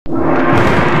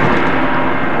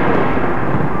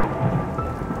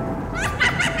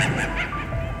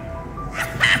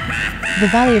The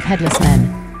Valley of Headless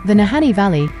Men. The Nahanni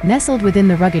Valley, nestled within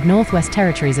the rugged Northwest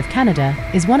Territories of Canada,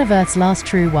 is one of Earth's last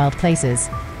true wild places.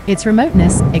 Its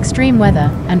remoteness, extreme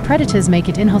weather, and predators make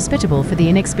it inhospitable for the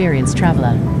inexperienced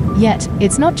traveler. Yet,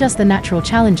 it's not just the natural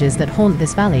challenges that haunt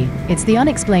this valley, it's the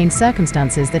unexplained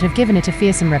circumstances that have given it a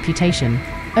fearsome reputation.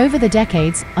 Over the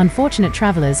decades, unfortunate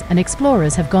travelers and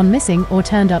explorers have gone missing or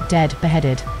turned up dead,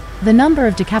 beheaded. The number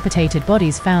of decapitated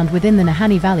bodies found within the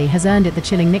Nahanni Valley has earned it the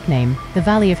chilling nickname, the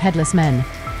Valley of Headless Men.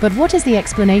 But what is the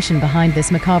explanation behind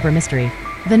this macabre mystery?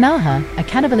 The Naha, a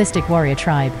cannibalistic warrior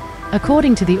tribe.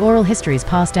 According to the oral histories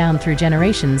passed down through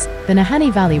generations, the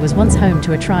Nahanni Valley was once home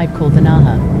to a tribe called the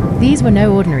Naha. These were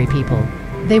no ordinary people.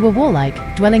 They were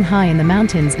warlike, dwelling high in the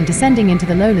mountains and descending into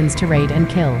the lowlands to raid and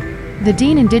kill. The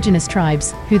Dene indigenous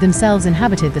tribes, who themselves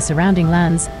inhabited the surrounding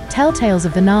lands, tell tales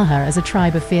of the Naha as a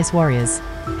tribe of fierce warriors.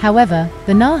 However,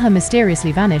 the Naha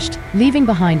mysteriously vanished, leaving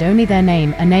behind only their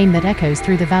name, a name that echoes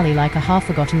through the valley like a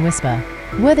half-forgotten whisper.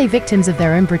 Were they victims of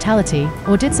their own brutality,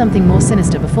 or did something more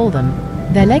sinister befall them?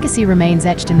 Their legacy remains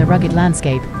etched in the rugged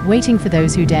landscape, waiting for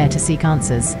those who dare to seek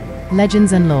answers.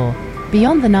 Legends and lore.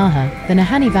 Beyond the Naha, the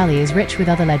Nahanni Valley is rich with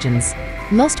other legends.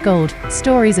 Lost gold,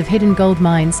 stories of hidden gold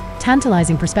mines,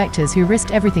 tantalizing prospectors who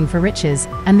risked everything for riches,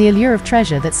 and the allure of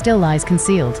treasure that still lies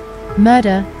concealed.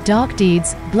 Murder, dark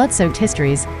deeds, blood-soaked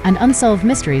histories, and unsolved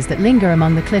mysteries that linger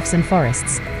among the cliffs and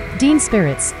forests. Dene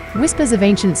spirits, whispers of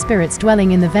ancient spirits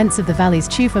dwelling in the vents of the valley's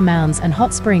tufa mounds and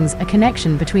hot springs, a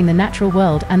connection between the natural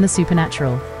world and the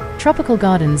supernatural. Tropical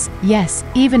gardens, yes,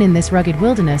 even in this rugged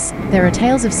wilderness, there are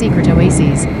tales of secret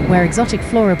oases, where exotic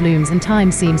flora blooms and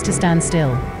time seems to stand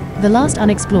still. The last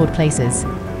unexplored places.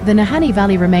 The Nahanni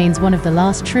Valley remains one of the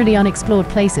last truly unexplored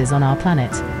places on our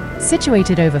planet.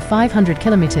 Situated over 500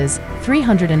 kilometers,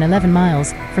 311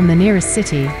 miles, from the nearest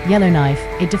city, Yellowknife,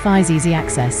 it defies easy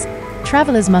access.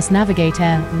 Travelers must navigate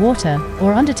air, water,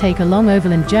 or undertake a long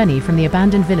overland journey from the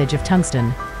abandoned village of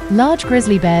Tungsten. Large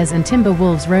grizzly bears and timber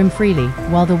wolves roam freely,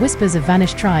 while the whispers of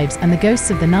vanished tribes and the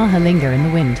ghosts of the Naha linger in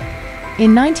the wind.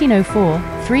 In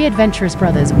 1904, three adventurous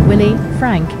brothers, Willie,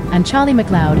 Frank, and Charlie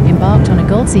McLeod, embarked on a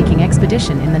gold-seeking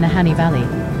expedition in the Nahanni Valley.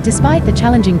 Despite the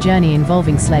challenging journey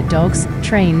involving sled dogs,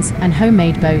 trains, and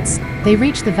homemade boats, they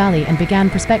reached the valley and began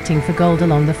prospecting for gold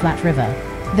along the flat river.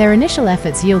 Their initial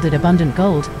efforts yielded abundant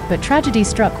gold, but tragedy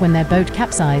struck when their boat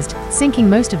capsized, sinking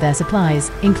most of their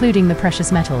supplies, including the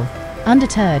precious metal.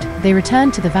 Undeterred, they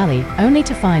returned to the valley, only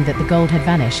to find that the gold had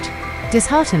vanished.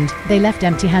 Disheartened, they left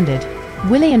empty-handed.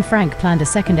 Willie and Frank planned a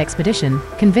second expedition,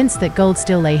 convinced that gold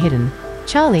still lay hidden.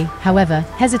 Charlie, however,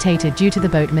 hesitated due to the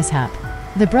boat mishap.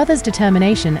 The brothers'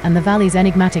 determination and the valley's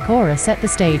enigmatic aura set the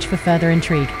stage for further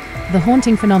intrigue. The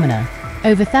haunting phenomena.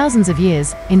 Over thousands of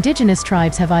years, indigenous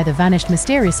tribes have either vanished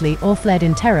mysteriously or fled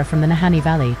in terror from the Nahanni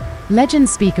Valley.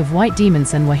 Legends speak of white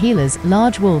demons and wahilas,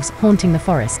 large wolves, haunting the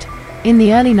forest. In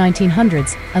the early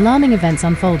 1900s, alarming events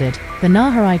unfolded. The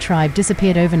Nahanni tribe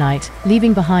disappeared overnight,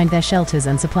 leaving behind their shelters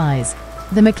and supplies.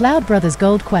 The McLeod brothers'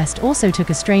 gold quest also took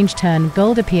a strange turn.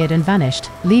 Gold appeared and vanished,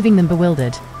 leaving them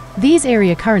bewildered. These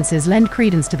eerie occurrences lend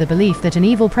credence to the belief that an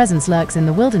evil presence lurks in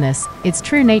the wilderness, its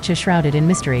true nature shrouded in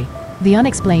mystery. The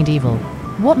unexplained evil.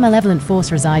 What malevolent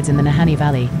force resides in the Nahanni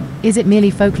Valley? Is it merely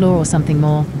folklore or something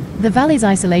more? The valley's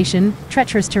isolation,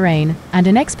 treacherous terrain, and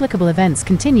inexplicable events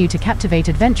continue to captivate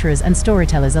adventurers and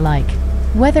storytellers alike.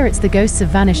 Whether it's the ghosts of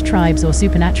vanished tribes or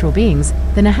supernatural beings,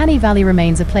 the Nahanni Valley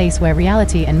remains a place where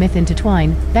reality and myth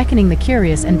intertwine, beckoning the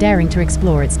curious and daring to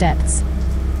explore its depths.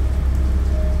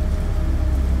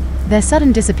 Their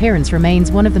sudden disappearance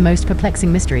remains one of the most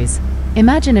perplexing mysteries.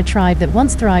 Imagine a tribe that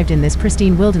once thrived in this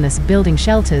pristine wilderness, building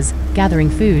shelters, gathering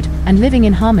food, and living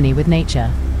in harmony with nature.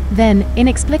 Then,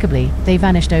 inexplicably, they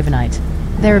vanished overnight.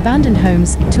 Their abandoned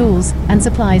homes, tools, and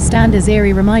supplies stand as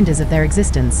eerie reminders of their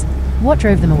existence. What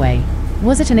drove them away?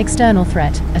 Was it an external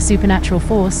threat, a supernatural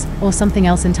force, or something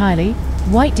else entirely?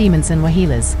 White demons and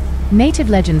wahilas. Native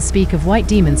legends speak of white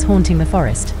demons haunting the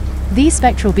forest. These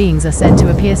spectral beings are said to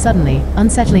appear suddenly,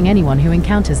 unsettling anyone who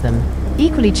encounters them.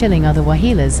 Equally chilling are the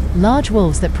wahilas, large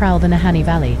wolves that prowl the Nahanni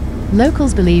Valley.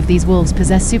 Locals believe these wolves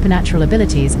possess supernatural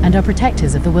abilities and are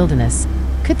protectors of the wilderness.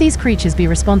 Could these creatures be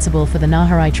responsible for the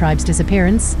Nahanni tribe's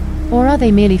disappearance? Or are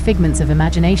they merely figments of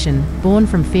imagination, born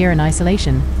from fear and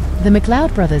isolation? The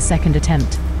McLeod brothers' second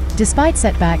attempt. Despite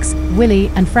setbacks, Willie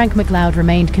and Frank McLeod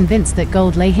remained convinced that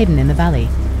gold lay hidden in the valley.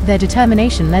 Their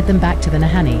determination led them back to the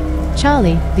Nahanni.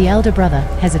 Charlie, the elder brother,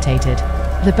 hesitated.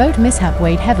 The boat mishap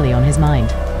weighed heavily on his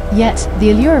mind. Yet, the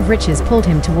allure of riches pulled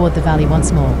him toward the valley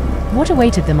once more. What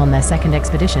awaited them on their second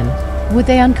expedition? Would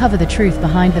they uncover the truth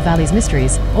behind the valley's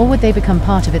mysteries, or would they become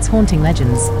part of its haunting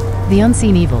legends? The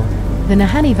unseen evil. The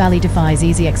Nahanni Valley defies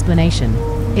easy explanation.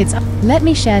 Let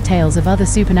me share tales of other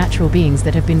supernatural beings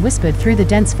that have been whispered through the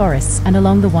dense forests and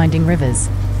along the winding rivers.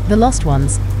 The Lost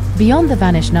Ones. Beyond the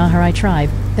vanished Nahanni tribe,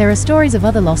 there are stories of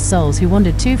other lost souls who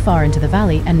wandered too far into the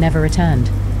valley and never returned.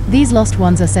 These lost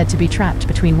ones are said to be trapped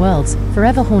between worlds,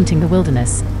 forever haunting the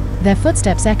wilderness. Their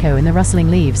footsteps echo in the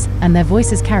rustling leaves, and their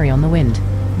voices carry on the wind.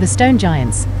 The Stone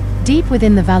Giants. Deep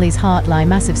within the valley's heart lie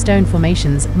massive stone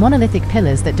formations, monolithic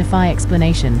pillars that defy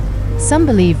explanation. Some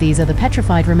believe these are the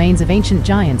petrified remains of ancient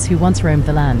giants who once roamed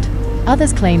the land.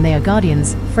 Others claim they are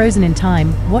guardians, frozen in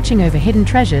time, watching over hidden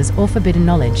treasures or forbidden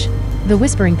knowledge. The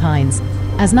Whispering Pines.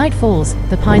 As night falls,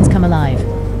 the pines come alive.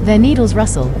 Their needles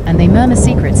rustle, and they murmur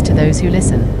secrets to those who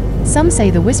listen. Some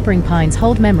say the Whispering Pines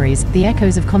hold memories, the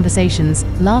echoes of conversations,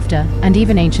 laughter, and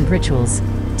even ancient rituals.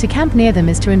 To camp near them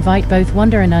is to invite both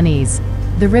wonder and unease.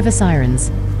 The River Sirens.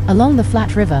 Along the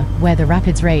flat river, where the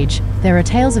rapids rage, there are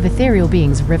tales of ethereal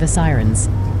beings, river sirens.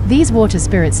 These water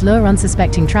spirits lure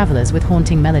unsuspecting travelers with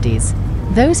haunting melodies.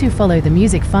 Those who follow the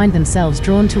music find themselves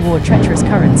drawn toward treacherous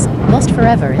currents, lost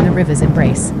forever in the river's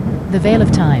embrace. The Veil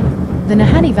of Time. The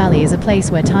Nahanni Valley is a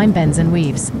place where time bends and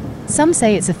weaves. Some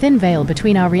say it's a thin veil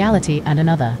between our reality and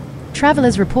another.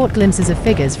 Travelers report glimpses of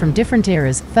figures from different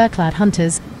eras, fur-clad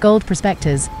hunters, gold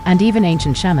prospectors, and even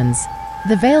ancient shamans.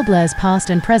 The veil blurs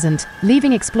past and present,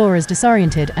 leaving explorers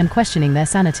disoriented and questioning their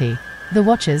sanity. The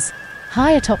Watchers.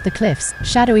 High atop the cliffs,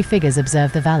 shadowy figures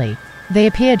observe the valley. They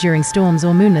appear during storms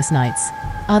or moonless nights.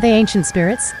 Are they ancient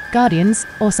spirits, guardians,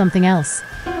 or something else?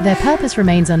 Their purpose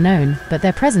remains unknown, but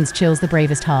their presence chills the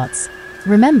bravest hearts.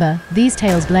 Remember, these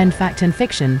tales blend fact and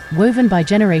fiction, woven by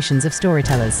generations of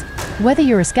storytellers. Whether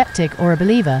you're a skeptic or a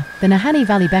believer, the Nahanni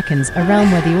Valley beckons, a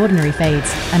realm where the ordinary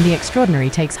fades and the extraordinary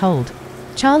takes hold.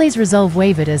 Charlie's resolve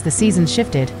wavered as the seasons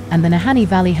shifted, and the Nahanni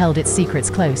Valley held its secrets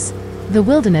close. The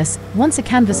wilderness, once a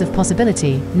canvas of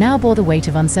possibility, now bore the weight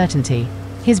of uncertainty.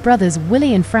 His brothers,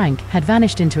 Willie and Frank, had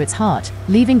vanished into its heart,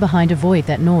 leaving behind a void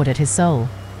that gnawed at his soul.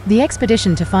 The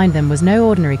expedition to find them was no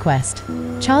ordinary quest.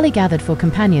 Charlie gathered 4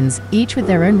 companions, each with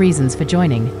their own reasons for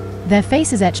joining. Their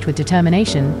faces etched with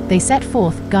determination, they set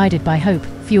forth, guided by hope,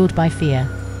 fueled by fear.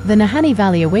 The Nahanni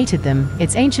Valley awaited them,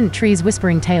 its ancient trees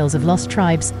whispering tales of lost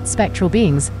tribes, spectral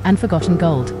beings, and forgotten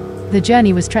gold. The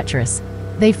journey was treacherous.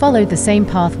 They followed the same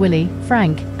path Willie,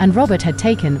 Frank, and Robert had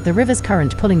taken, the river's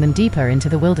current pulling them deeper into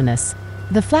the wilderness.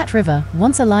 The flat river,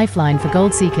 once a lifeline for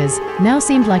gold seekers, now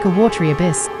seemed like a watery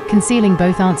abyss, concealing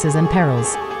both answers and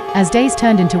perils. As days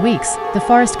turned into weeks, the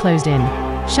forest closed in.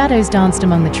 Shadows danced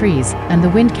among the trees, and the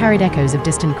wind carried echoes of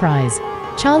distant cries.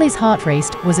 Charlie's heart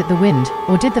raced. Was it the wind,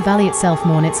 or did the valley itself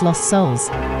mourn its lost souls?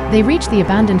 They reached the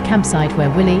abandoned campsite where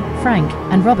Willie, Frank,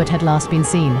 and Robert had last been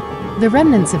seen. The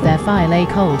remnants of their fire lay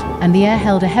cold, and the air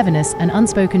held a heaviness, an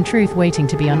unspoken truth waiting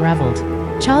to be unraveled.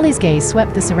 Charlie's gaze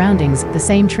swept the surroundings, the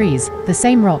same trees, the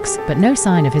same rocks, but no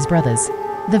sign of his brothers.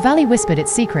 The valley whispered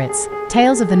its secrets,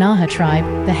 tales of the Nahanni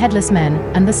tribe, the Headless Men,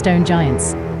 and the Stone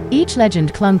Giants. Each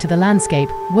legend clung to the landscape,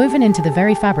 woven into the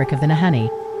very fabric of the Nahanni.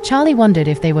 Charlie wondered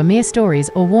if they were mere stories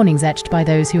or warnings etched by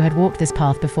those who had walked this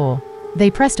path before.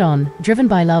 They pressed on, driven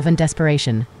by love and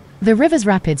desperation. The river's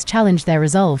rapids challenged their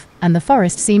resolve, and the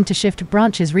forest seemed to shift,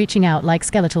 branches reaching out like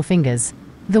skeletal fingers.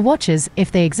 The Watchers,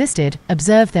 if they existed,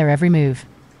 observed their every move.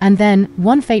 And then,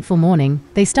 one fateful morning,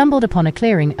 they stumbled upon a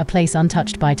clearing, a place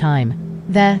untouched by time.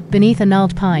 There, beneath a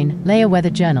gnarled pine, lay a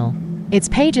weathered journal. Its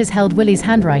pages held Willie's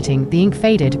handwriting, the ink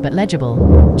faded but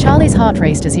legible. Charlie's heart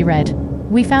raced as he read.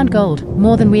 "We found gold,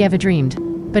 more than we ever dreamed.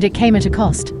 But it came at a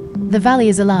cost. The valley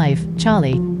is alive,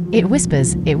 Charlie. It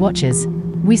whispers, it watches.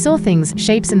 We saw things,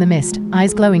 shapes in the mist,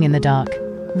 eyes glowing in the dark.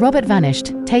 Robert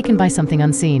vanished, taken by something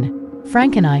unseen.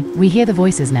 Frank and I, we hear the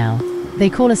voices now. They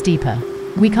call us deeper.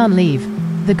 We can't leave.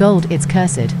 The gold, it's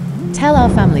cursed. Tell our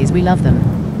families we love them.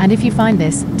 And if you find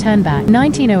this, turn back."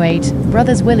 1908,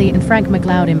 brothers Willie and Frank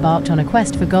McLeod embarked on a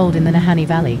quest for gold in the Nahanni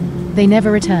Valley. They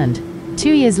never returned.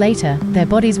 2 years later, their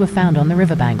bodies were found on the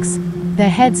riverbanks.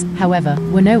 Their heads, however,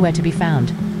 were nowhere to be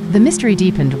found. The mystery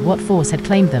deepened. What force had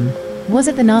claimed them? Was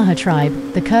it the Nahanni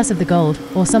tribe, the curse of the gold,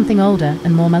 or something older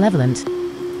and more malevolent?